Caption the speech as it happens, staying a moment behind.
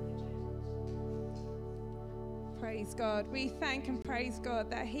Praise God. We thank and praise God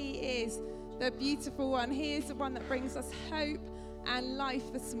that He is the beautiful one. He is the one that brings us hope and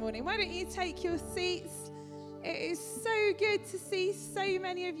life this morning. Why don't you take your seats? It is so good to see so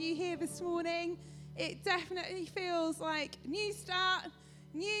many of you here this morning. It definitely feels like new start,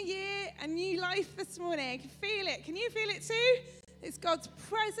 new year, and new life this morning. I can feel it. Can you feel it too? It's God's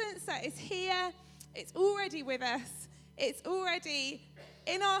presence that is here. It's already with us. It's already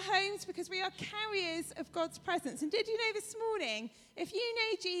in our homes because we are carriers of God's presence. And did you know this morning, if you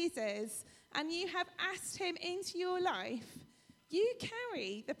know Jesus and you have asked him into your life, you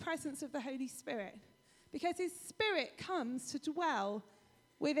carry the presence of the Holy Spirit because his Spirit comes to dwell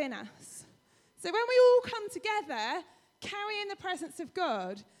within us. So when we all come together carrying the presence of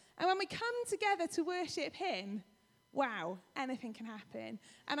God, and when we come together to worship him, wow, anything can happen.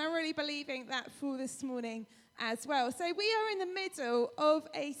 And I'm really believing that for this morning as well. So we are in the middle of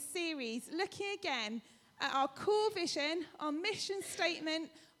a series looking again at our core vision, our mission statement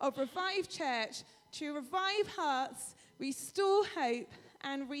of Revive Church to revive hearts, restore hope,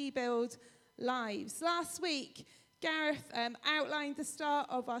 and rebuild lives. Last week, Gareth outlined the start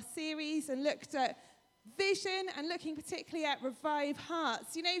of our series and looked at vision and looking particularly at revive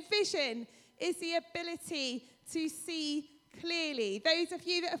hearts. You know, vision is the ability to see clearly. Those of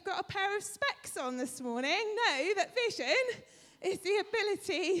you that have got a pair of specs on this morning know that vision is the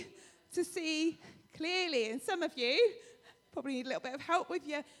ability to see clearly. And some of you probably need a little bit of help with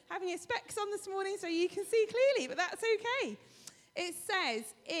your having your specs on this morning so you can see clearly, but that's okay. It says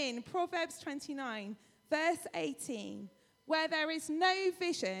in Proverbs 29, verse 18, where there is no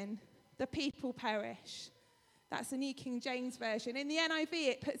vision, the people perish. That's the New King James Version. In the NIV,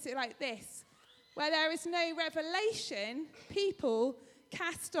 it puts it like this. Where there is no revelation, people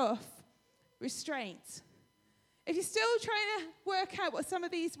cast off restraint. If you're still trying to work out what some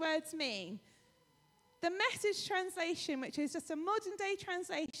of these words mean, the Message translation, which is just a modern day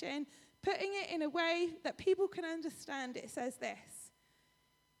translation, putting it in a way that people can understand, it says this.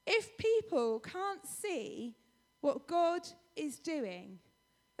 If people can't see what God is doing,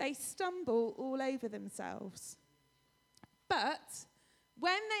 they stumble all over themselves. But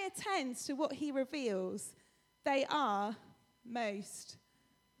when they attend to what he reveals, they are most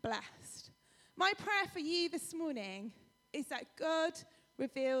blessed. My prayer for you this morning is that God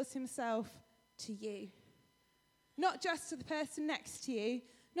reveals himself to you. Not just to the person next to you,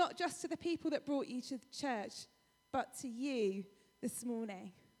 not just to the people that brought you to the church, but to you this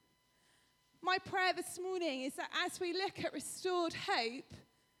morning. My prayer this morning is that as we look at restored hope,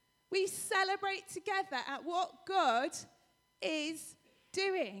 we celebrate together at what God is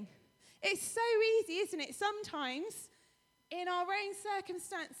doing. It's so easy, isn't it? Sometimes in our own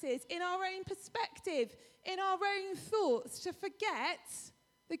circumstances, in our own perspective, in our own thoughts, to forget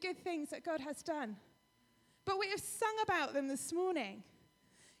the good things that God has done. But we have sung about them this morning.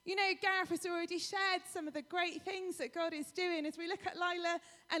 You know, Gareth has already shared some of the great things that God is doing as we look at Lila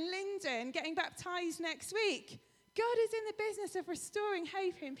and Lyndon getting baptized next week. God is in the business of restoring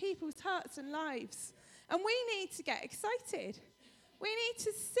hope in people's hearts and lives. And we need to get excited. We need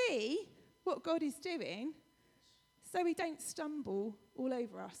to see what God is doing so we don't stumble all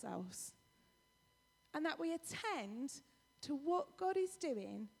over ourselves. And that we attend to what God is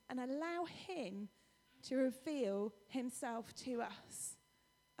doing and allow him to reveal himself to us.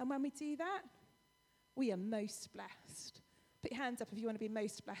 And when we do that, we are most blessed. Put your hands up if you want to be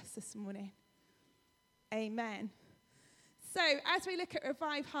most blessed this morning. Amen. So as we look at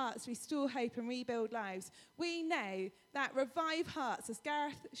Revive Hearts, Restore Hope and Rebuild Lives, we know that Revive Hearts, as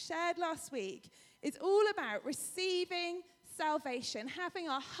Gareth shared last week, is all about receiving salvation, having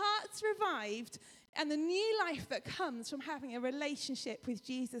our hearts revived, and the new life that comes from having a relationship with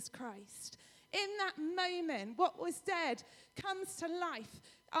Jesus Christ. In that moment, what was dead comes to life.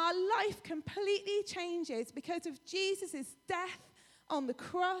 Our life completely changes because of Jesus' death on the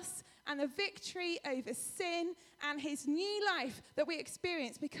cross and the victory over sin and his new life that we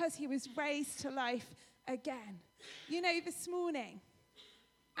experience because he was raised to life again. You know, this morning,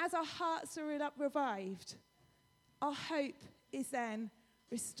 as our hearts are revived, our hope is then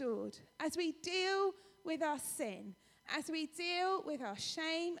restored. As we deal with our sin, as we deal with our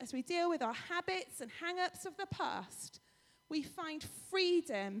shame, as we deal with our habits and hang-ups of the past, we find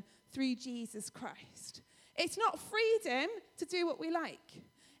freedom through Jesus Christ. It's not freedom to do what we like.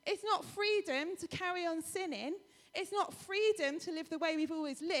 It's not freedom to carry on sinning. It's not freedom to live the way we've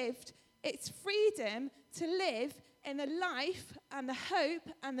always lived. It's freedom to live in the life and the hope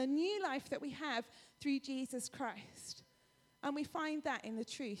and the new life that we have through Jesus Christ. And we find that in the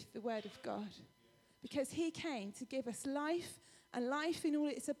truth, the Word of God. Because he came to give us life and life in all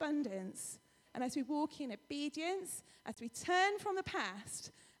its abundance. and as we walk in obedience, as we turn from the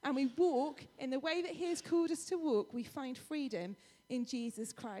past and we walk in the way that he has called us to walk, we find freedom in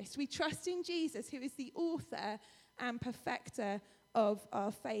Jesus Christ. We trust in Jesus, who is the author and perfecter of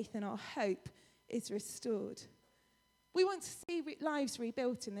our faith, and our hope is restored. We want to see lives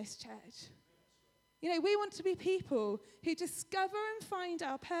rebuilt in this church. You know, we want to be people who discover and find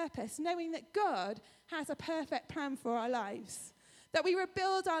our purpose, knowing that God has a perfect plan for our lives. That we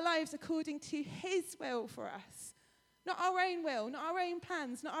rebuild our lives according to his will for us. Not our own will, not our own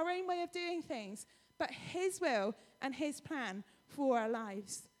plans, not our own way of doing things, but his will and his plan for our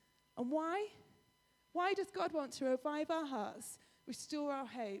lives. And why? Why does God want to revive our hearts, restore our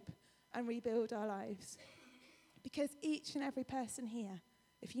hope, and rebuild our lives? Because each and every person here,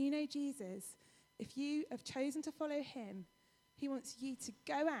 if you know Jesus, if you have chosen to follow him, he wants you to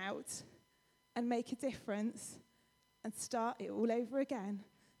go out and make a difference and start it all over again,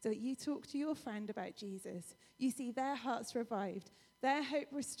 so that you talk to your friend about Jesus. You see their hearts revived, their hope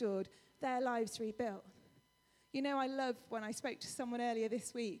restored, their lives rebuilt. You know, I love when I spoke to someone earlier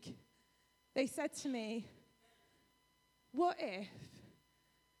this week. They said to me, what if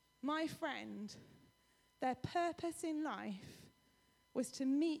my friend, their purpose in life was to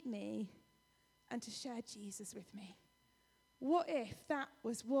meet me and to share Jesus with me? What if that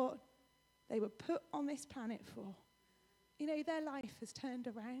was what they were put on this planet for? You know, their life has turned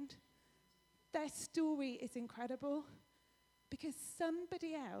around. Their story is incredible because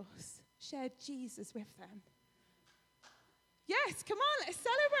somebody else shared Jesus with them. Yes, come on, let's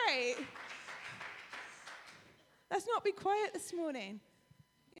celebrate. Let's not be quiet this morning.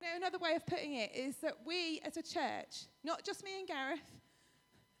 You know, another way of putting it is that we as a church, not just me and Gareth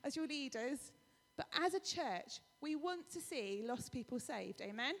as your leaders, but as a church, we want to see lost people saved.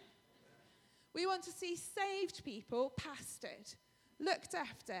 Amen? We want to see saved people pastored, looked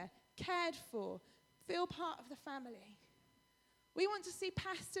after, cared for, feel part of the family. We want to see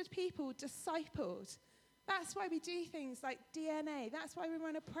pastored people discipled. That's why we do things like DNA. That's why we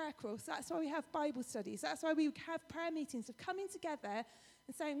run a prayer course. That's why we have Bible studies. That's why we have prayer meetings of coming together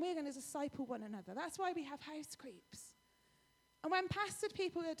and saying we're going to disciple one another. That's why we have house groups. And when pastored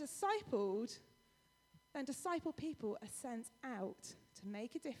people are discipled, then discipled people are sent out to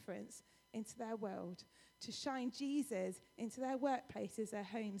make a difference into their world, to shine Jesus into their workplaces, their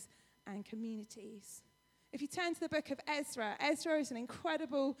homes, and communities. If you turn to the book of Ezra, Ezra is an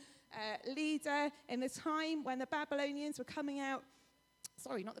incredible leader in the time when the Babylonians were coming out.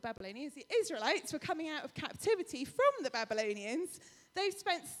 Sorry, not the Babylonians. The Israelites were coming out of captivity from the Babylonians. They've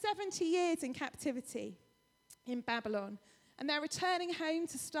spent 70 years in captivity in Babylon, and they're returning home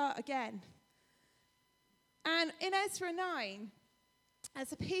to start again. And in Ezra 9, as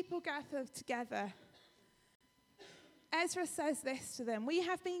the people gather together, Ezra says this to them: we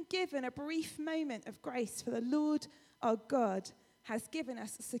have been given a brief moment of grace, for the Lord our God has given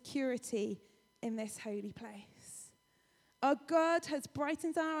us security in this holy place. Our God has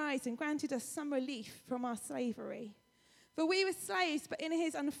brightened our eyes and granted us some relief from our slavery. For we were slaves, but in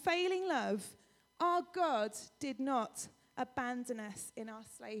his unfailing love, our God did not abandon us in our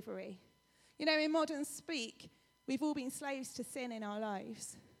slavery. You know, in modern speak, we've all been slaves to sin in our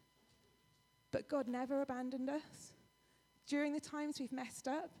lives. But God never abandoned us. During the times we've messed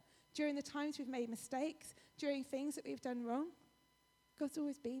up, during the times we've made mistakes, during things that we've done wrong, God's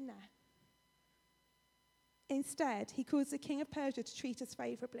always been there. Instead, he caused the king of Persia to treat us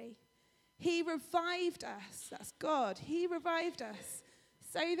favorably. He revived us, that's God, he revived us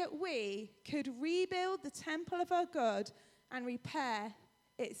so that we could rebuild the temple of our God and repair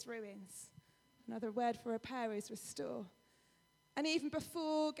its ruins. Another word for repair is restore. And even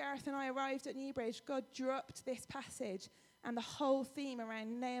before Gareth and I arrived at Newbridge, God dropped this passage and the whole theme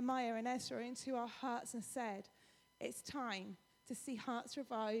around Nehemiah and Ezra into our hearts and said, it's time to see hearts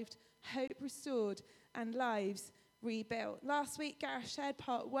revived, hope restored, and lives rebuilt. Last week, Gareth shared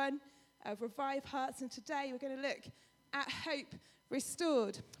part 1 of Revive Hearts, and today we're going to look at hope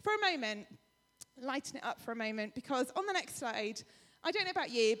restored. For a moment, lighten it up for a moment, because on the next slide, I don't know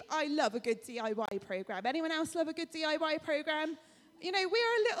about you, but I love a good DIY program. Anyone else love a good DIY program? You know, we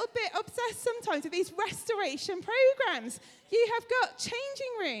are a little bit obsessed sometimes with these restoration programs. You have got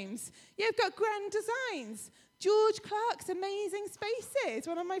changing rooms. You've got grand designs. George Clark's Amazing Spaces,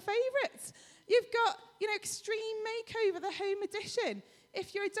 one of my favourites. You've got, you know, Extreme Makeover, the home edition.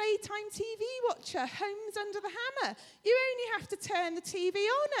 If you're a daytime TV watcher, Homes Under the Hammer. You only have to turn the TV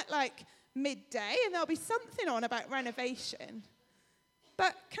on at like midday and there'll be something on about renovation.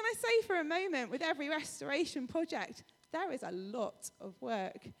 But can I say for a moment, with every restoration project, there is a lot of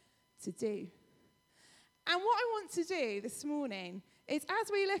work to do. And what I want to do this morning is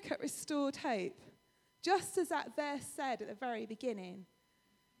as we look at restored hope, just as that verse said at the very beginning,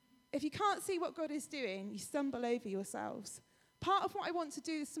 if you can't see what God is doing, you stumble over yourselves. Part of what I want to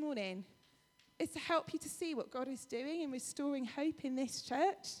do this morning is to help you to see what God is doing in restoring hope in this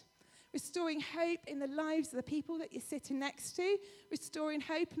church, restoring hope in the lives of the people that you're sitting next to, restoring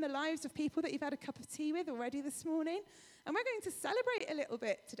hope in the lives of people that you've had a cup of tea with already this morning. And we're going to celebrate a little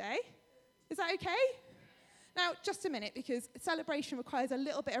bit today. Is that okay? Now, just a minute, because celebration requires a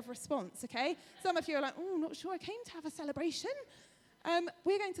little bit of response, okay? Some of you are like, oh, I'm not sure I came to have a celebration.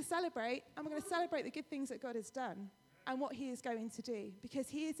 We're going to celebrate, and we're going to celebrate the good things that God has done and what he is going to do, because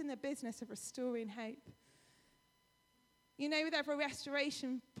he is in the business of restoring hope. You know, with every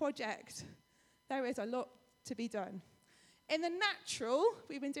restoration project, there is a lot to be done. In the natural,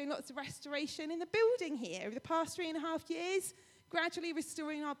 we've been doing lots of restoration in the building here over the past 3.5 years, gradually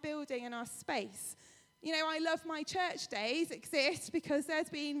restoring our building and our space. You know, I love my church days exist because there's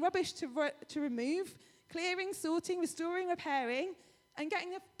been rubbish to remove, clearing, sorting, restoring, repairing, and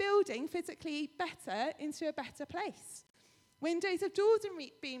getting the building physically better into a better place. Windows of doors are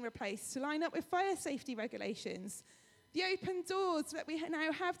being replaced to line up with fire safety regulations. The open doors that we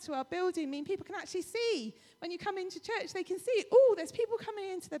now have to our building mean people can actually see. When you come into church, they can see, oh, there's people coming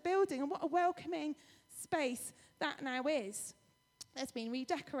into the building, and what a welcoming space that now is. There's been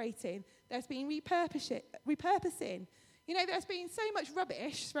redecorating. There's been repurposing. You know, there's been so much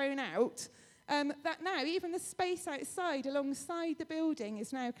rubbish thrown out that now even the space outside alongside the building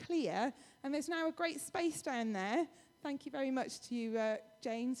is now clear, and there's now a great space down there. Thank you very much to you,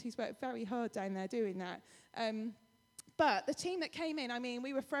 James, who's worked very hard down there doing that. But the team that came in, I mean,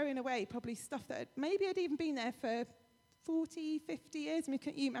 we were throwing away probably stuff that maybe had even been there for 40, 50 years. I mean,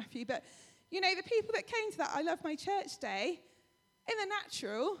 couldn't you, Matthew? But, you know, the people that came to that I Love My Church Day, in the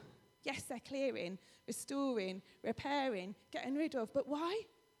natural, yes, they're clearing, restoring, repairing, getting rid of. But why?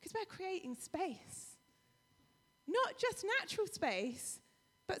 Because we're creating space. Not just natural space,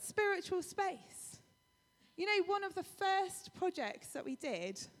 but spiritual space. You know, one of the first projects that we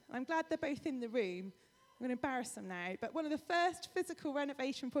did, I'm glad they're both in the room. I'm going to embarrass them now. But one of the first physical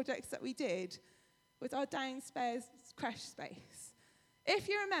renovation projects that we did was our downstairs crash space. If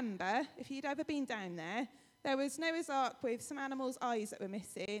you remember, if you'd ever been down there, there was Noah's Ark with some animals' eyes that were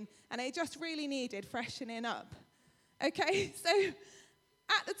missing, and it just really needed freshening up. Okay, so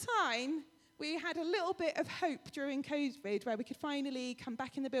at the time, we had a little bit of hope during COVID where we could finally come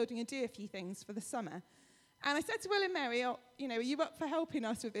back in the building and do a few things for the summer. And I said to Will and Mary, oh, you know, are you up for helping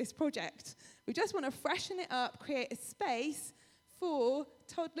us with this project? We just want to freshen it up, create a space for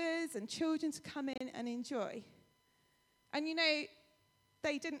toddlers and children to come in and enjoy. And, you know,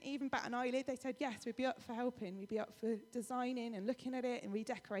 they didn't even bat an eyelid. They said, yes, we'd be up for helping. We'd be up for designing and looking at it and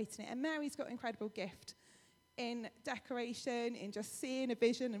redecorating it. And Mary's got an incredible gift in decoration, in just seeing a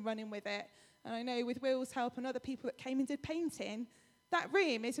vision and running with it. And I know with Will's help and other people that came and did painting, that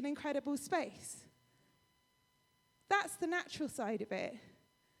room is an incredible space. That's the natural side of it.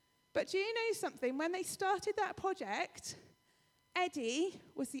 But do you know something? When they started that project, Eddie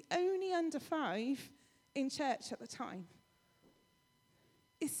was the only under 5 in church at the time.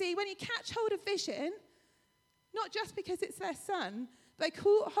 You see, when you catch hold of vision, not just because it's their son, but they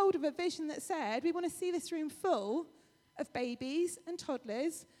caught hold of a vision that said, we want to see this room full of babies and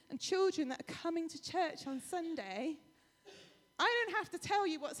toddlers and children that are coming to church on Sunday. I don't have to tell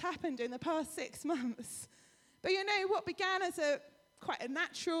you what's happened in the past 6 months. But you know, what began as quite a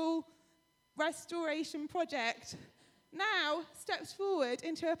natural restoration project now steps forward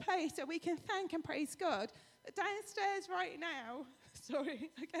into a place that we can thank and praise God that downstairs right now,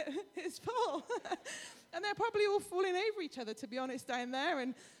 it's full. And they're probably all falling over each other, to be honest, down there,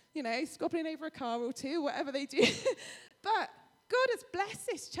 and, you know, squabbling over a car or two, whatever they do. But God has blessed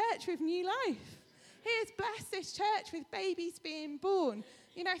this church with new life. He has blessed this church with babies being born.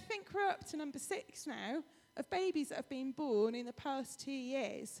 You know, I think we're up to number 6 now of babies that have been born in the past 2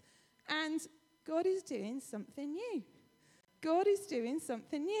 years. And God is doing something new. God is doing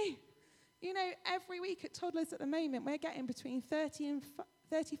something new. You know, every week at Toddlers at the moment, we're getting between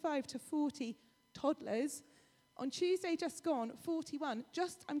 35 to 40 toddlers. On Tuesday just gone, 41.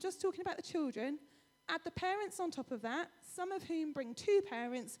 I'm just talking about the children. Add the parents on top of that, some of whom bring 2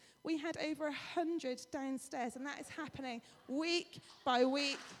 parents. We had over 100 downstairs, and that is happening week by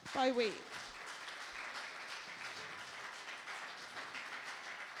week by week.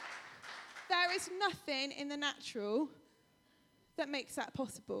 There is nothing in the natural that makes that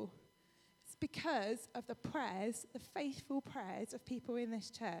possible. It's because of the prayers, the faithful prayers of people in this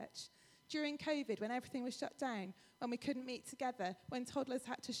church. During COVID, when everything was shut down, when we couldn't meet together, when toddlers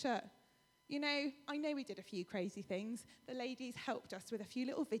had to shut, I know we did a few crazy things. The ladies helped us with a few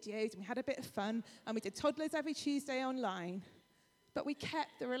little videos, and we had a bit of fun, and we did toddlers every Tuesday online. But we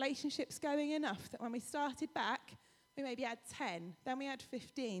kept the relationships going enough that when we started back, we maybe had 10, then we had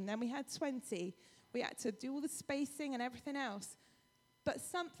 15, then we had 20. We had to do all the spacing and everything else. But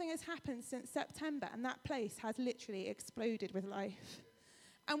something has happened since September, and that place has literally exploded with life.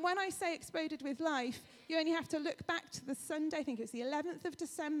 And when I say exploded with life, you only have to look back to the Sunday, I think it was the 11th of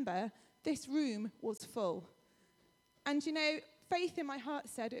December, this room was full. And faith in my heart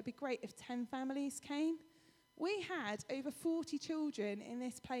said it would be great if 10 families came. We had over 40 children in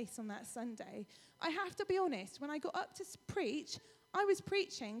this place on that Sunday. I have to be honest, when I got up to preach, I was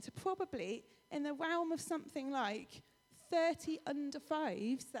preaching to probably in the realm of something like 30 under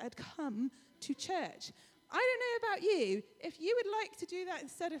fives that had come to church. I don't know about you. If you would like to do that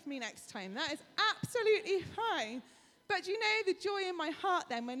instead of me next time, that is absolutely fine. But the joy in my heart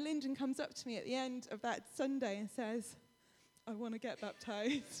then when Lyndon comes up to me at the end of that Sunday and says, I want to get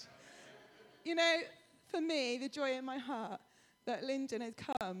baptized. For me, the joy in my heart that Lyndon has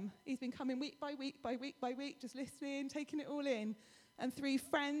come, he's been coming week by week by week by week, just listening, taking it all in. And through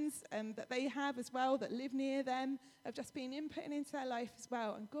friends that they have as well that live near them, have just been inputting into their life as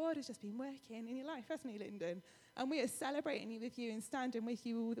well. And God has just been working in your life, hasn't he, Lyndon? And we are celebrating with you and standing with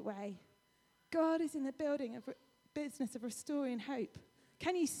you all the way. God is in the business of restoring hope.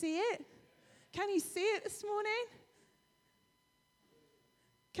 Can you see it? Can you see it this morning?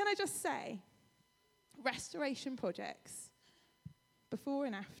 Can I just say, restoration projects, before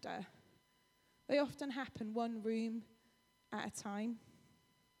and after, they often happen one room at a time.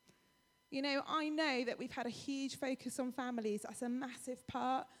 I know that we've had a huge focus on families. That's a massive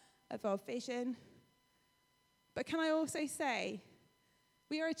part of our vision. But can I also say,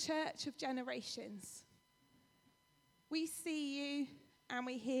 we are a church of generations. We see you and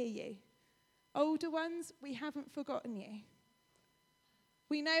we hear you. Older ones, we haven't forgotten you.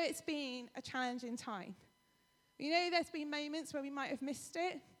 We know it's been a challenging time. We know there's been moments where we might have missed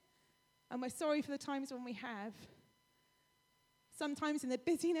it, and we're sorry for the times when we have. Sometimes in the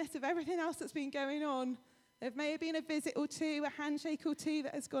busyness of everything else that's been going on, there may have been a visit or two, a handshake or two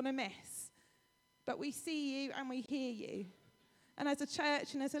that has gone amiss. But we see you and we hear you. And as a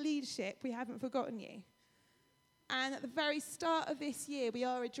church and as a leadership, we haven't forgotten you. And at the very start of this year, we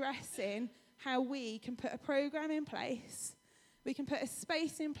are addressing how we can put a program in place. We can put a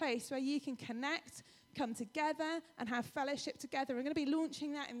space in place where you can connect, come together, and have fellowship together. We're going to be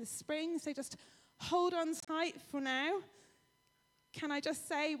launching that in the spring, so just hold on tight for now. Can I just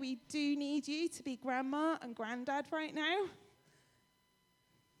say we do need you to be grandma and granddad right now?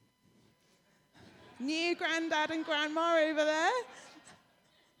 New granddad and grandma over there.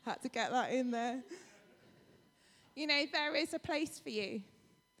 Had to get that in there. There is a place for you.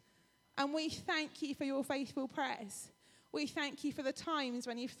 And we thank you for your faithful prayers. We thank you for the times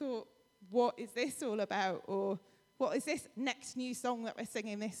when you've thought, what is this all about? Or what is this next new song that we're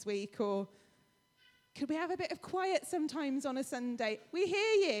singing this week? Or could we have a bit of quiet sometimes on a Sunday? We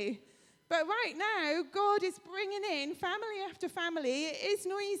hear you. But right now, God is bringing in family after family. It is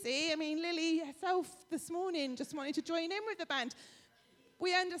noisy. Lily herself this morning just wanted to join in with the band.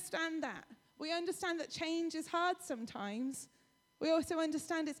 We understand that. We understand that change is hard sometimes. We also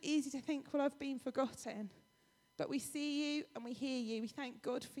understand it's easy to think, well, I've been forgotten. But we see you and we hear you. We thank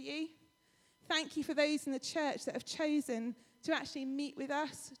God for you. Thank you for those in the church that have chosen to actually meet with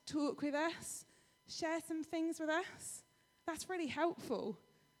us, talk with us, share some things with us. That's really helpful.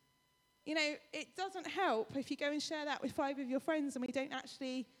 It doesn't help if you go and share that with 5 of your friends and we don't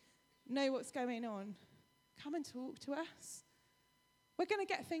actually know what's going on. Come and talk to us. We're going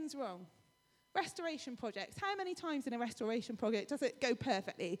to get things wrong. Restoration projects. How many times in a restoration project does it go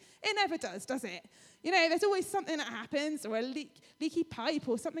perfectly? It never does it? There's always something that happens, or a leaky pipe,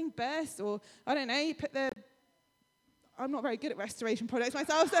 or something bursts, or, I don't know, you put I'm not very good at restoration projects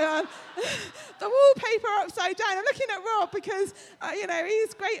myself, so the wallpaper upside down. I'm looking at Rob because,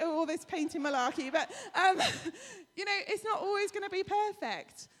 he's great at all this painting malarkey, but, it's not always going to be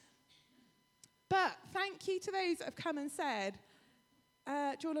perfect. But thank you to those that have come and said,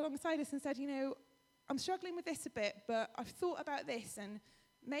 drawn alongside us and said, I'm struggling with this a bit, but I've thought about this, and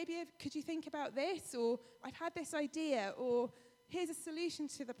maybe could you think about this, or I've had this idea, or here's a solution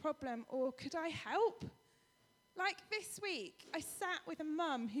to the problem, or could I help? Like this week, I sat with a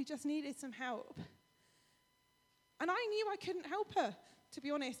mum who just needed some help. And I knew I couldn't help her, to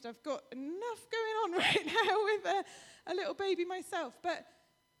be honest. I've got enough going on right now with a little baby myself. But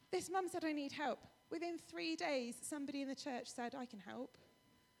this mum said, I need help. Within 3 days, somebody in the church said, I can help.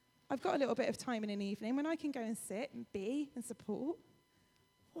 I've got a little bit of time in an evening when I can go and sit and be and support.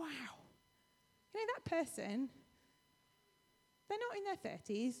 Wow. that person, they're not in their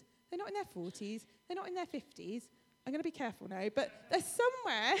 30s, they're not in their 40s, they're not in their 50s. I'm going to be careful now, but they're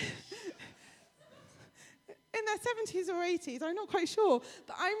somewhere in their 70s or 80s. I'm not quite sure.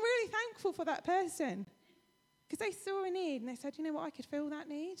 But I'm really thankful for that person because they saw a need and they said, you know what, I could fill that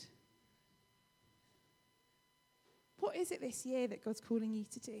need. What is it this year that God's calling you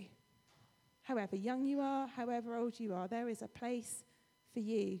to do? However young you are, however old you are, there is a place for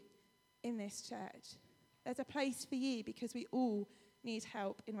you in this church. There's a place for you because we all need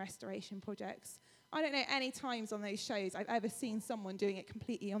help in restoration projects. I don't know any times on those shows I've ever seen someone doing it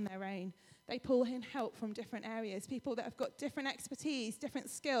completely on their own. They pull in help from different areas, people that have got different expertise, different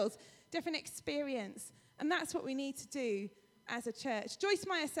skills, different experience. And that's what we need to do as a church. Joyce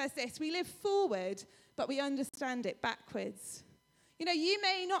Meyer says this: we live forward, but we understand it backwards. You know, you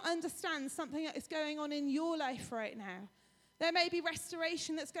may not understand something that is going on in your life right now. There may be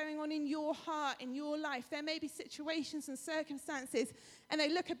restoration that's going on in your heart, in your life. There may be situations and circumstances, and they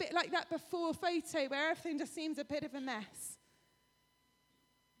look a bit like that before photo where everything just seems a bit of a mess.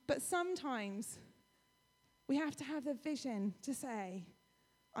 But sometimes we have to have the vision to say,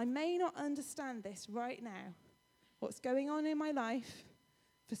 I may not understand this right now, what's going on in my life.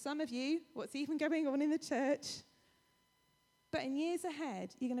 For some of you, what's even going on in the church. But in years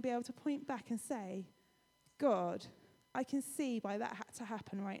ahead, you're going to be able to point back and say, God, I can see why that had to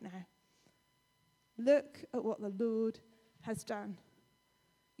happen right now. Look at what the Lord has done.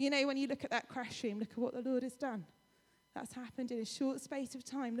 You know, when you look at that crash room, look at what the Lord has done. That's happened in a short space of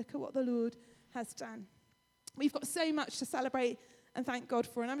time. Look at what the Lord has done. We've got so much to celebrate and thank God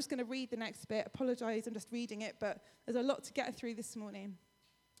for. And I'm just going to read the next bit. Apologise, I'm just reading it, but there's a lot to get through this morning.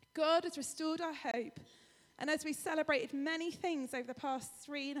 God has restored our hope. And as we celebrated many things over the past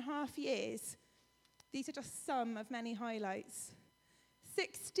 3.5 years, these are just some of many highlights.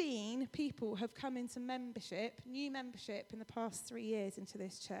 16 people have come into membership, new membership, in the past 3 years into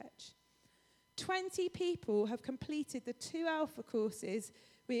this church. 20 people have completed the 2 Alpha courses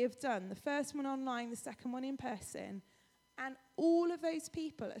we have done, the first one online, the second one in person. And all of those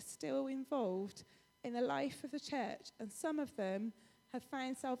people are still involved in the life of the church, and some of them have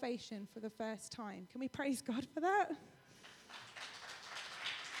found salvation for the first time. Can we praise God for that?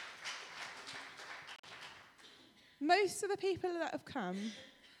 Most of the people that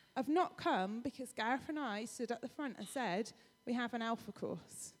have not come because Gareth and I stood at the front and said, we have an Alpha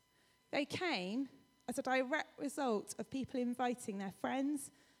course. They came as a direct result of people inviting their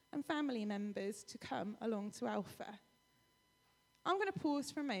friends and family members to come along to Alpha. I'm going to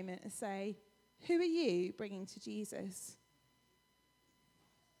pause for a moment and say, who are you bringing to Jesus?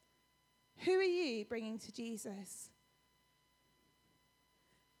 Who are you bringing to Jesus?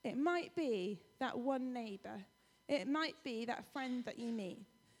 It might be that one neighbour. It might be that friend that you meet.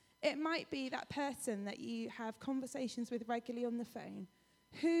 It might be that person that you have conversations with regularly on the phone.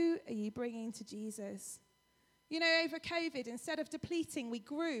 Who are you bringing to Jesus? You know, over COVID, instead of depleting, we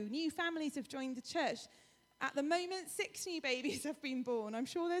grew. New families have joined the church. At the moment, 6 new babies have been born. I'm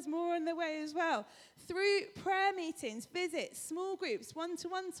sure there's more on the way as well. Through prayer meetings, visits, small groups,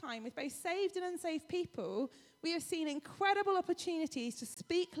 one-to-one time with both saved and unsaved people, we have seen incredible opportunities to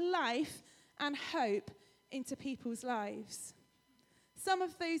speak life and hope into people's lives. Some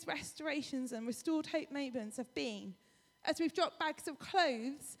of those restorations and restored hope moments have been as we've dropped bags of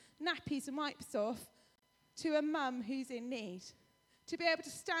clothes, nappies and wipes off to a mum who's in need. To be able to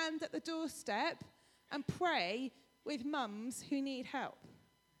stand at the doorstep and pray with mums who need help.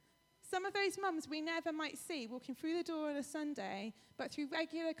 Some of those mums we never might see walking through the door on a Sunday, but through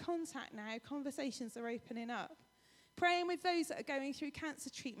regular contact now, conversations are opening up. Praying with those that are going through cancer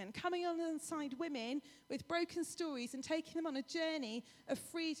treatment, coming alongside women with broken stories and taking them on a journey of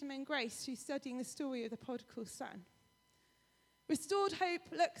freedom and grace through studying the story of the prodigal son. Restored Hope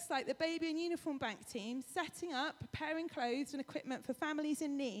looks like the Baby in Uniform Bank team setting up, preparing clothes and equipment for families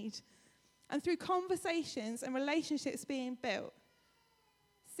in need. And through conversations and relationships being built,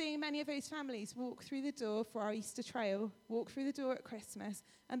 seeing many of those families walk through the door for our Easter trail, walk through the door at Christmas,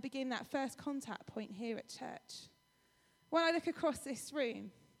 and begin that first contact point here at church. When I look across this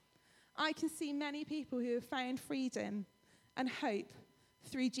room, I can see many people who have found freedom and hope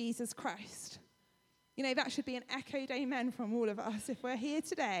through Jesus Christ. You know, that should be an echoed amen from all of us if we're here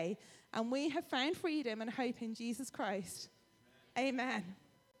today and we have found freedom and hope in Jesus Christ. Amen.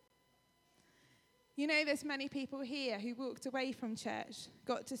 You know, there's many people here who walked away from church,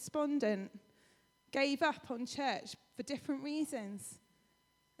 got despondent, gave up on church for different reasons.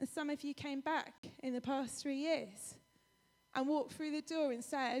 And some of you came back in the past 3 years and walked through the door and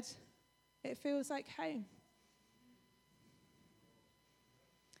said, it feels like home.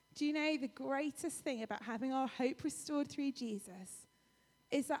 do you know the greatest thing about having our hope restored through Jesus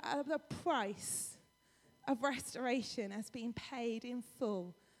is that the price of restoration has been paid in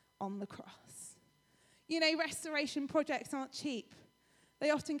full on the cross. You know, restoration projects aren't cheap. They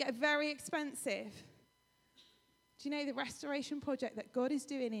often get very expensive. Do you know the restoration project that God is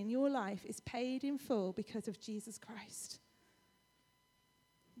doing in your life is paid in full because of Jesus Christ?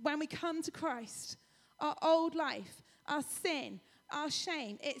 When we come to Christ, our old life, our sin, our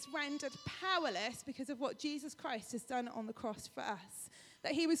shame, it's rendered powerless because of what Jesus Christ has done on the cross for us.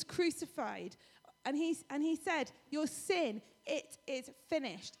 That he was crucified, and he said, your sin, it is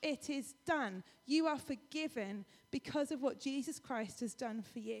finished. It is done. You are forgiven because of what Jesus Christ has done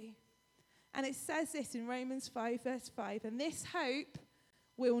for you. And it says this in Romans 5, verse 5, and this hope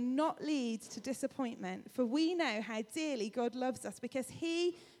will not lead to disappointment, for we know how dearly God loves us because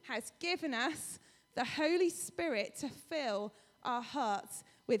he has given us the Holy Spirit to fill our hearts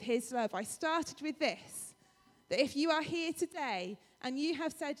with his love. I started with this, that if you are here today and you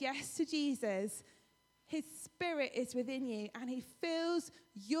have said yes to Jesus, his Spirit is within you and he fills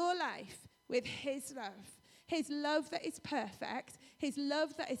your life with his love that is perfect, his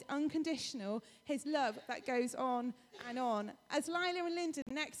love that is unconditional, his love that goes on and on. As Lila and Lyndon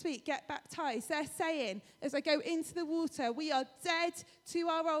next week get baptized, they're saying, as I go into the water, we are dead to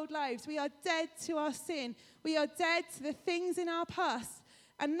our old lives. We are dead to our sin. We are dead to the things in our past.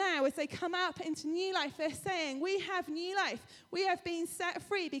 And now, as they come up into new life, they're saying, we have new life. We have been set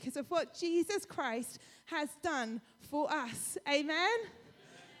free because of what Jesus Christ has done for us. Amen?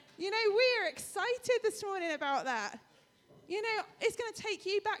 You know, we are excited this morning about that. You know, it's going to take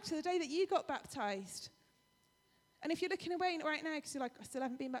you back to the day that you got baptized. And if you're looking away right now because you're like, I still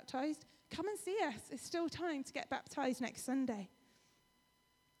haven't been baptized, come and see us. It's still time to get baptized next Sunday.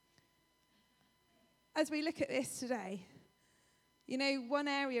 As we look at this today, you know, one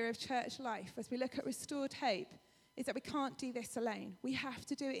area of church life, as we look at restored hope, is that we can't do this alone. We have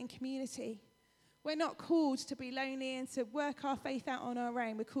to do it in community. We're not called to be lonely and to work our faith out on our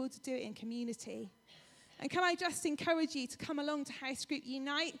own. We're called to do it in community. And can I just encourage you to come along to House Group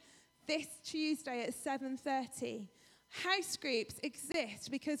Unite this Tuesday at 7:30. House groups exist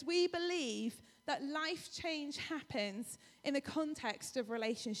because we believe that life change happens in the context of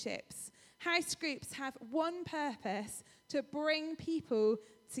relationships. House groups have one purpose: to bring people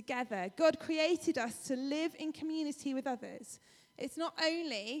together. God created us to live in community with others. It's not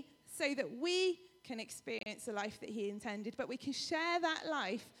only so that we can experience the life that he intended, but we can share that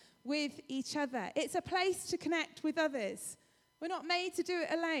life with each other. It's a place to connect with others. We're not made to do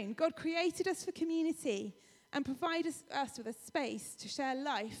it alone. God created us for community and provided us with a space to share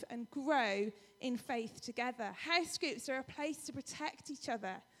life and grow in faith together. House groups are a place to protect each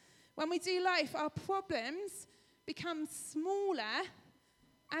other. When we do life, our problems become smaller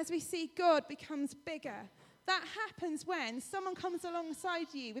as we see God becomes bigger. That happens when someone comes alongside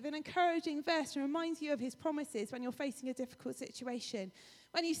you with an encouraging verse and reminds you of his promises when you're facing a difficult situation.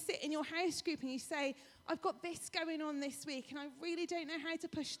 When you sit in your house group and you say, I've got this going on this week and I really don't know how to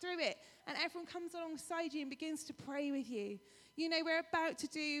push through it. And everyone comes alongside you and begins to pray with you. You know, we're about to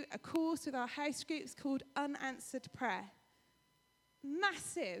do a course with our house groups called Unanswered Prayer.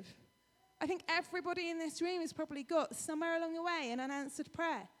 Massive. I think everybody in this room has probably got somewhere along the way an unanswered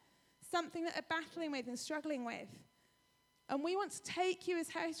prayer. Something that they're battling with and struggling with. And we want to take you as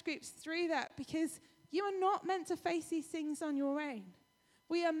house groups through that because you are not meant to face these things on your own.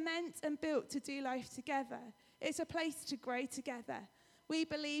 We are meant and built to do life together. It's a place to grow together. We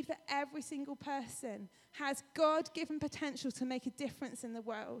believe that every single person has God-given potential to make a difference in the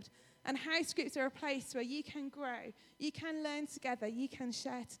world. And house groups are a place where you can grow, you can learn together, you can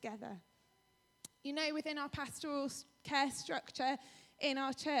share together. You know, within our pastoral care structure in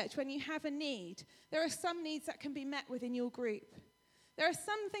our church, when you have a need, there are some needs that can be met within your group. There are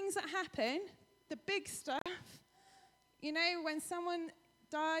some things that happen, the big stuff, you know, when someone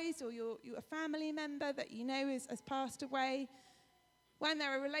dies or you're a family member that you know has passed away, when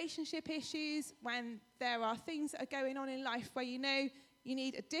there are relationship issues, when there are things that are going on in life where you know you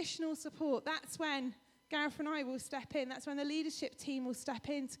need additional support, that's when Gareth and I will step in. That's when the leadership team will step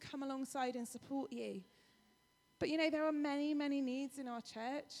in to come alongside and support you. But you know, there are many, many needs in our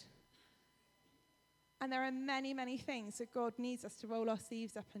church. And there are many, many things that God needs us to roll our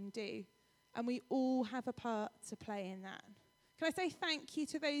sleeves up and do. And we all have a part to play in that. Can I say thank you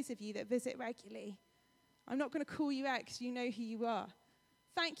to those of you that visit regularly? I'm not going to call you out because you know who you are.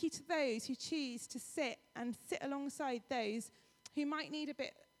 Thank you to those who choose to sit alongside those who might need a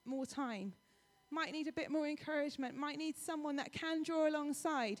bit more time, might need a bit more encouragement, might need someone that can draw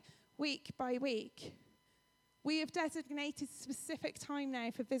alongside week by week. We have designated a specific time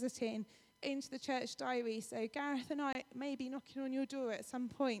now for visiting into the church diary. So Gareth and I may be knocking on your door at some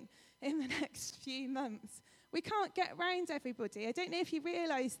point in the next few months. We can't get round everybody. I don't know if you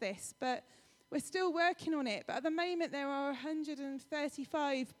realise this, but we're still working on it. But at the moment, there are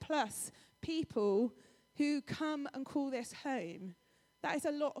 135 plus people who come and call this home. That is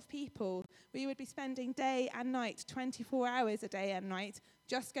a lot of people. We would be spending day and night, 24 hours a day and night,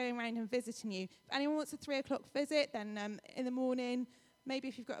 just going around and visiting you. If anyone wants a 3 o'clock visit, then in the morning, maybe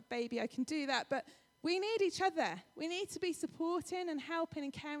if you've got a baby, I can do that. But we need each other. We need to be supporting and helping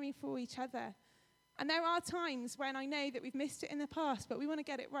and caring for each other. And there are times when I know that we've missed it in the past, but we want to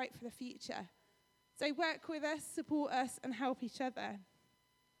get it right for the future. So work with us, support us, and help each other.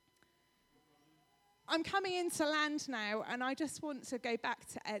 I'm coming into land now, and I just want to go back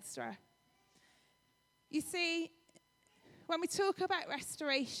to Ezra. You see, when we talk about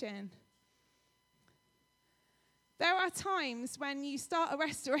restoration, there are times when you start a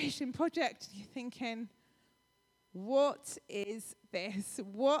restoration project and you're thinking, what is this?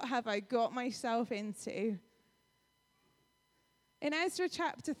 What have I got myself into? In Ezra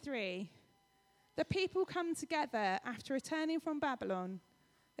chapter 3, the people come together after returning from Babylon.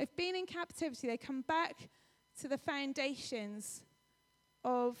 They've been in captivity. They come back to the foundations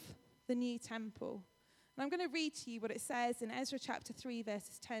of the new temple. And I'm going to read to you what it says in Ezra chapter 3,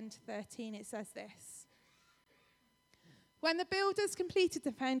 verses 10 to 13. It says this. When the builders completed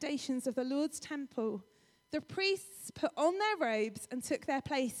the foundations of the Lord's temple, the priests put on their robes and took their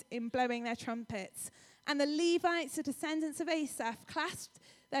place in blowing their trumpets. And the Levites, the descendants of Asaph,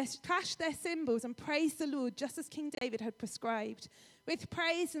 clashed their cymbals and praised the Lord just as King David had prescribed. With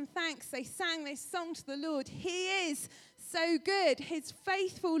praise and thanks, they sang this song to the Lord. He is so good. His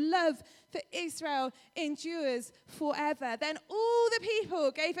faithful love for Israel endures forever. Then all the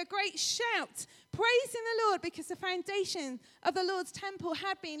people gave a great shout, praising the Lord because the foundation of the Lord's temple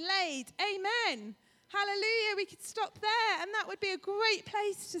had been laid. Amen. Hallelujah. We could stop there, and that would be a great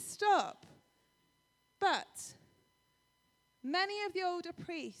place to stop. But many of the older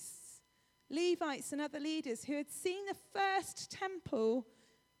priests, Levites and other leaders who had seen the first temple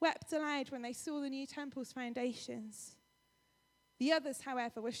wept aloud when they saw the new temple's foundations. The others,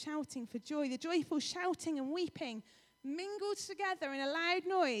 however, were shouting for joy. The joyful shouting and weeping mingled together in a loud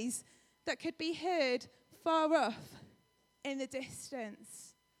noise that could be heard far off in the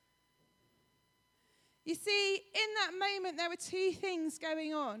distance. You see, in that moment, there were two things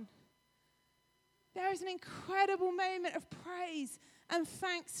going on. There is an incredible moment of praise and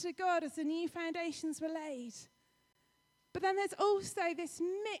thanks to God as the new foundations were laid. But then there's also this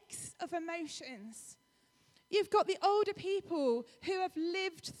mix of emotions. You've got the older people who have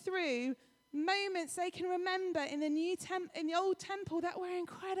lived through moments they can remember in the old temple that were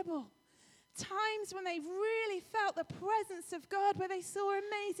incredible. Times when they really felt the presence of God, where they saw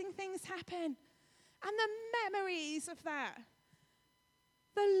amazing things happen. And the memories of that.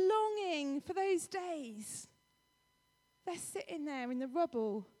 The longing for those days. They're sitting there in the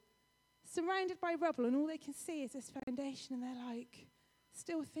rubble, surrounded by rubble, and all they can see is this foundation, and they're like,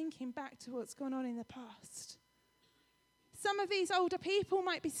 still thinking back to what's gone on in the past. Some of these older people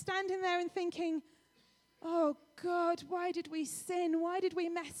might be standing there and thinking, oh God, why did we sin? Why did we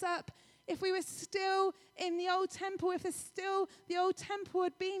mess up? If we were still in the old temple, if the old temple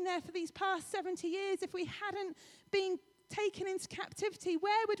had been there for these past 70 years, if we hadn't been taken into captivity,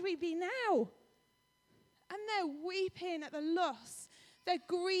 where would we be now? And they're weeping at the loss. They're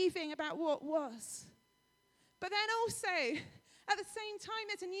grieving about what was. But then also, at the same time,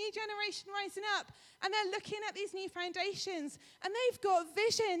 there's a new generation rising up, and they're looking at these new foundations, and they've got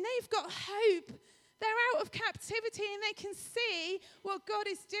vision, they've got hope. They're out of captivity, and they can see what God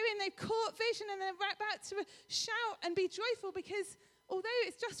is doing. They've caught vision, and they're about to shout and be joyful, because although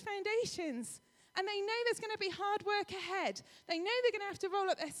it's just foundations, and they know there's going to be hard work ahead, they know they're going to have to roll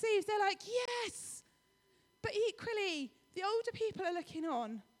up their sleeves, they're like, yes! But equally, the older people are looking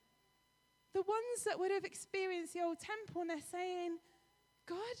on. The ones that would have experienced the old temple, and they're saying,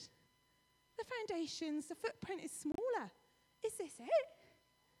 God, the foundations, the footprint is smaller. Is this it?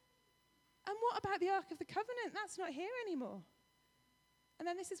 And what about the Ark of the Covenant? That's not here anymore. And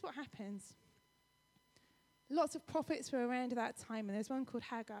then this is what happens. Lots of prophets were around at that time, and there's one called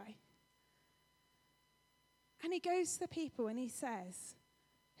Haggai. And he goes to the people and he says,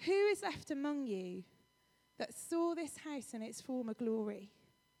 who is left among you that saw this house in its former glory?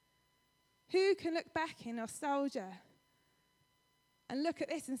 Who can look back in nostalgia and look at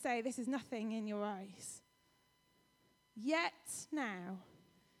this and say, this is nothing in your eyes? Yet now,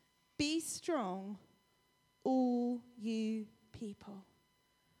 be strong, all you people.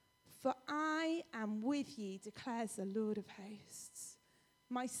 For I am with you, declares the Lord of hosts.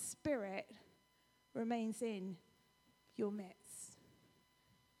 My spirit remains in your midst.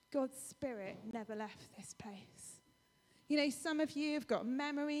 God's spirit never left this place. You know, some of you have got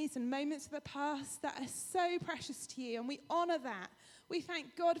memories and moments of the past that are so precious to you, and we honor that. We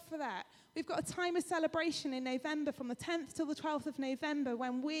thank God for that. We've got a time of celebration in November, from the 10th till the 12th of November,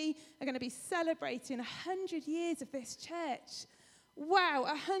 when we are going to be celebrating 100 years of this church. Wow,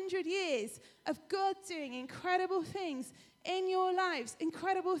 100 years of God doing incredible things in your lives,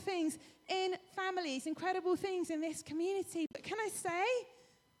 incredible things in families, incredible things in this community. But can I say,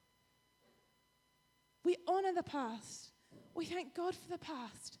 we honor the past. We thank God for the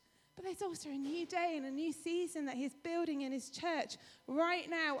past. But there's also a new day and a new season that he's building in his church right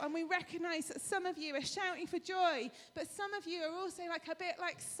now. And we recognize that some of you are shouting for joy, but some of you are also like a bit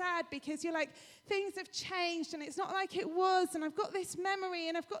like sad, because you're like, things have changed and it's not like it was. And I've got this memory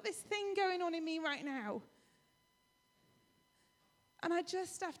and I've got this thing going on in me right now. And I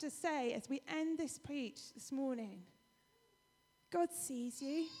just have to say, as we end this preach this morning, God sees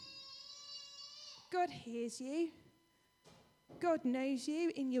you. God hears you. God knows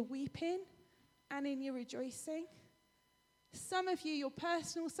you in your weeping and in your rejoicing. Some of you, your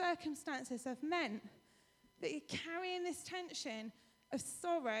personal circumstances have meant that you're carrying this tension of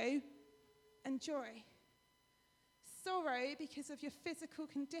sorrow and joy. Sorrow because of your physical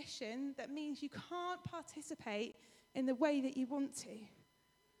condition that means you can't participate in the way that you want to.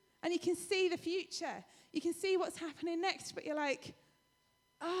 And you can see the future. You can see what's happening next, but you're like,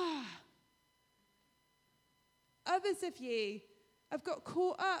 Others of you have got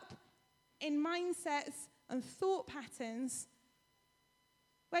caught up in mindsets and thought patterns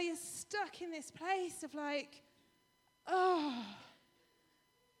where you're stuck in this place of like, and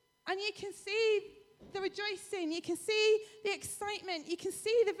you can see the rejoicing, you can see the excitement, you can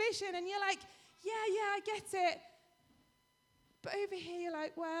see the vision, and you're like, yeah, I get it. But over here you're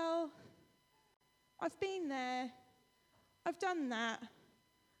like, well, I've been there, I've done that,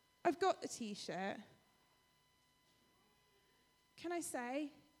 I've got the t-shirt. Can I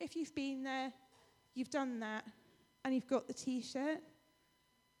say, if you've been there, you've done that, and you've got the t-shirt,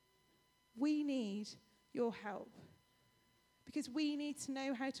 we need your help. Because we need to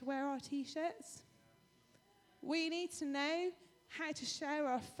know how to wear our t-shirts. We need to know how to share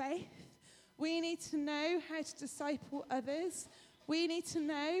our faith. We need to know how to disciple others. We need to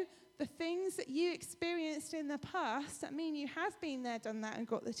know the things that you experienced in the past that mean you have been there, done that, and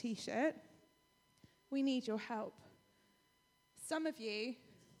got the t-shirt. We need your help. Some of you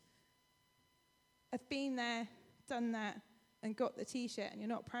have been there, done that, and got the t-shirt, and you're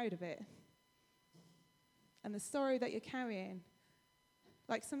not proud of it. And the sorrow that you're carrying,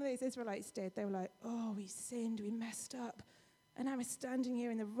 like some of those Israelites did, they were like, oh, we sinned, we messed up, and now we're standing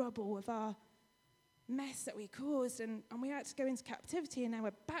here in the rubble of our mess that we caused, and we had to go into captivity, and now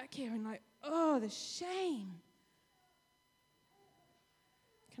we're back here, and like, oh, the shame.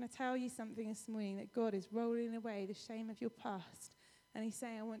 Can I tell you something this morning, that God is rolling away the shame of your past, and he's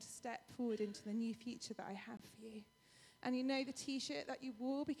saying, I want to step forward into the new future that I have for you. And you know the t-shirt that you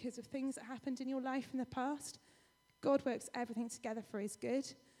wore because of things that happened in your life in the past? God works everything together for his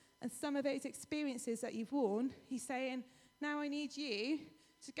good. And some of those experiences that you've worn, he's saying, now I need you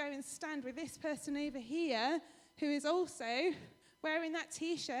to go and stand with this person over here who is also wearing that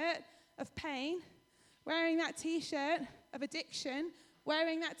t-shirt of pain, wearing that t-shirt of addiction,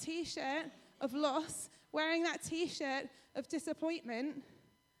 wearing that t-shirt of loss, wearing that t-shirt of disappointment,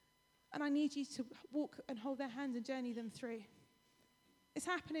 and I need you to walk and hold their hand and journey them through. It's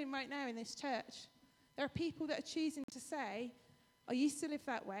happening right now in this church. There are people that are choosing to say, I used to live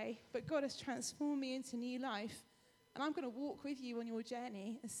that way, but God has transformed me into new life, and I'm going to walk with you on your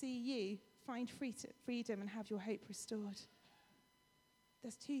journey and see you find freedom and have your hope restored.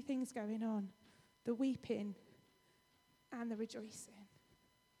 There's two things going on, the weeping and the rejoicing.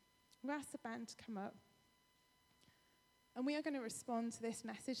 We'll ask the band to come up. And we are going to respond to this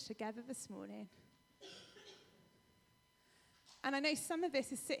message together this morning. And I know some of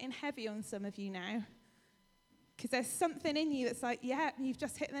this is sitting heavy on some of you now, because there's something in you that's like, yeah, you've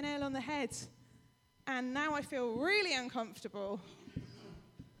just hit the nail on the head. And now I feel really uncomfortable.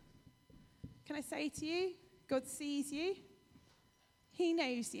 Can I say to you, God sees you. He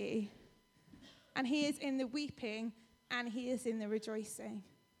knows you. And he is in the weeping and he is in the rejoicing.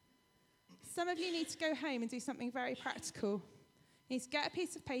 Some of you need to go home and do something very practical. You need to get a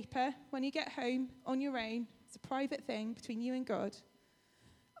piece of paper when you get home on your own. It's a private thing between you and God.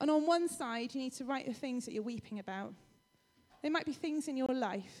 And on one side, you need to write the things that you're weeping about. They might be things in your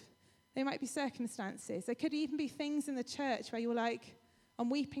life. They might be circumstances. There could even be things in the church where you're like, I'm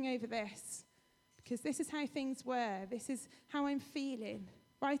weeping over this because this is how things were. This is how I'm feeling.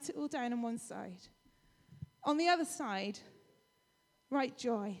 Write it all down on one side. On the other side, write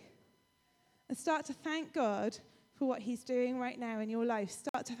joy. And start to thank God for what he's doing right now in your life.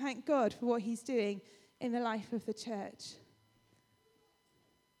 Start to thank God for what he's doing in the life of the church.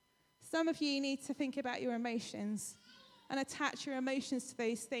 Some of you need to think about your emotions and attach your emotions to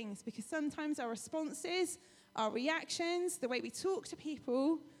those things, because sometimes our responses, our reactions, the way we talk to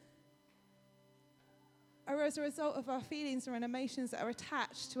people are as a result of our feelings or emotions that are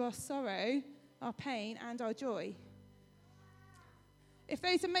attached to our sorrow, our pain, and our joy. If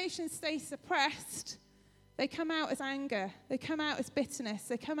those emotions stay suppressed, they come out as anger, they come out as bitterness,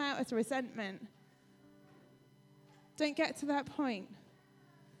 they come out as resentment. Don't get to that point.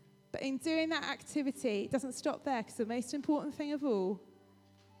 But in doing that activity, it doesn't stop there, because the most important thing of all,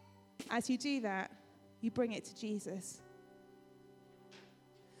 as you do that, you bring it to Jesus.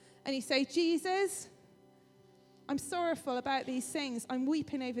 And you say, Jesus, I'm sorrowful about these things. I'm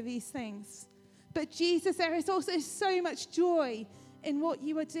weeping over these things. But Jesus, there is also so much joy in what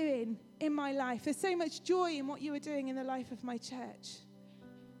you are doing in my life. There's so much joy in what you are doing in the life of my church.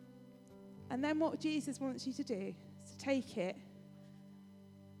 And then what Jesus wants you to do is to take it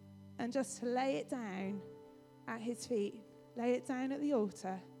and just to lay it down at his feet, lay it down at the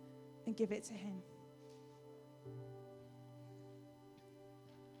altar and give it to him.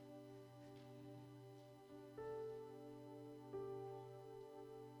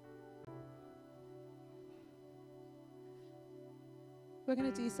 We're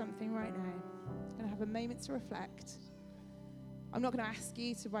going to do something right now. We're going to have a moment to reflect. I'm not going to ask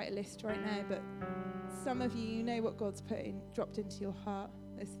you to write a list right now, but some of you know what God's dropped into your heart.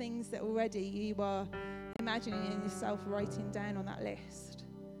 There's things that already you are imagining yourself writing down on that list.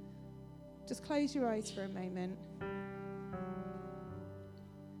 Just close your eyes for a moment.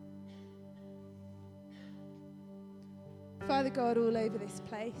 Father God, all over this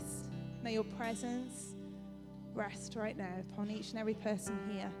place, may your presence rest right now upon each and every person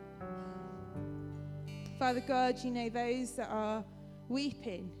here. Father God, you know those that are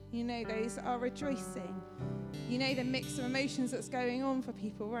weeping. You know those that are rejoicing. You know the mix of emotions that's going on for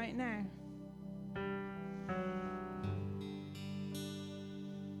people right now.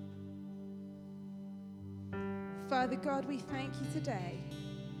 Father God, we thank you today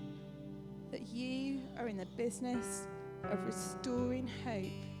that you are in the business of restoring hope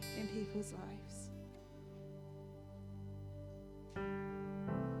in people's lives.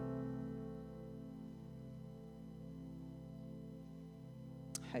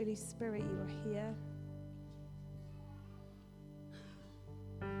 Holy Spirit, you are here.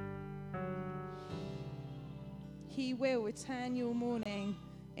 He will return your mourning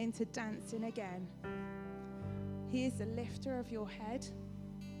into dancing again. He is the lifter of your head.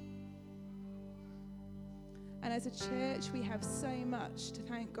 And as a church, we have so much to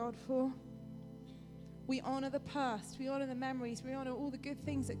thank God for. We honor the past, we honor the memories, we honor all the good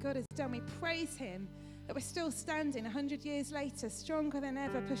things that God has done. We praise him that we're still standing 100 years later, stronger than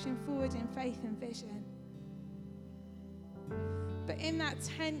ever, pushing forward in faith and vision. But in that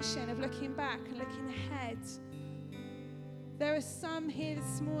tension of looking back and looking ahead, there are some here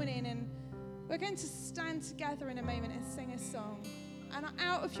this morning, and we're going to stand together in a moment and sing a song. And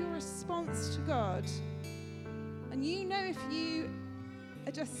out of your response to God, and you know if you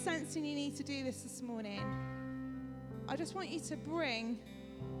are just sensing you need to do this morning, I just want you to bring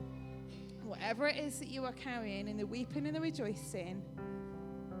whatever it is that you are carrying in the weeping and the rejoicing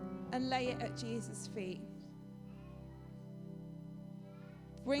and lay it at Jesus' feet.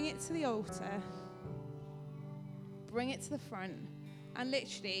 Bring it to the altar. Bring it to the front. And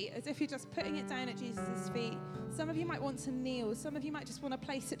literally, as if you're just putting it down at Jesus' feet. Some of you might want to kneel. Some of you might just want to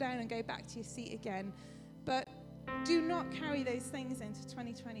place it down and go back to your seat again. But do not carry those things into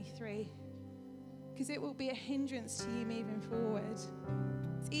 2023, because it will be a hindrance to you moving forward.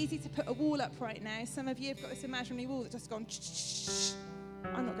 It's easy to put a wall up right now. Some of you have got this imaginary wall that's just gone, shh.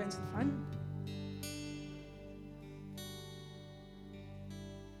 I'm not going to the front.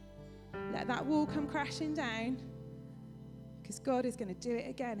 Let that wall come crashing down, because God is going to do it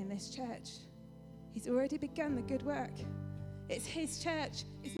again in this church. He's already begun the good work. It's his church.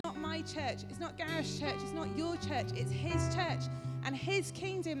 It's not my church. It's not Gareth's church. It's not your church. It's his church and his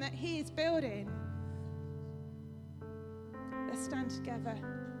kingdom that he is building. Let's stand together.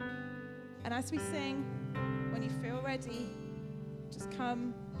 And as we sing, when you feel ready, just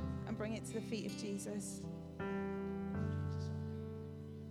come and bring it to the feet of Jesus.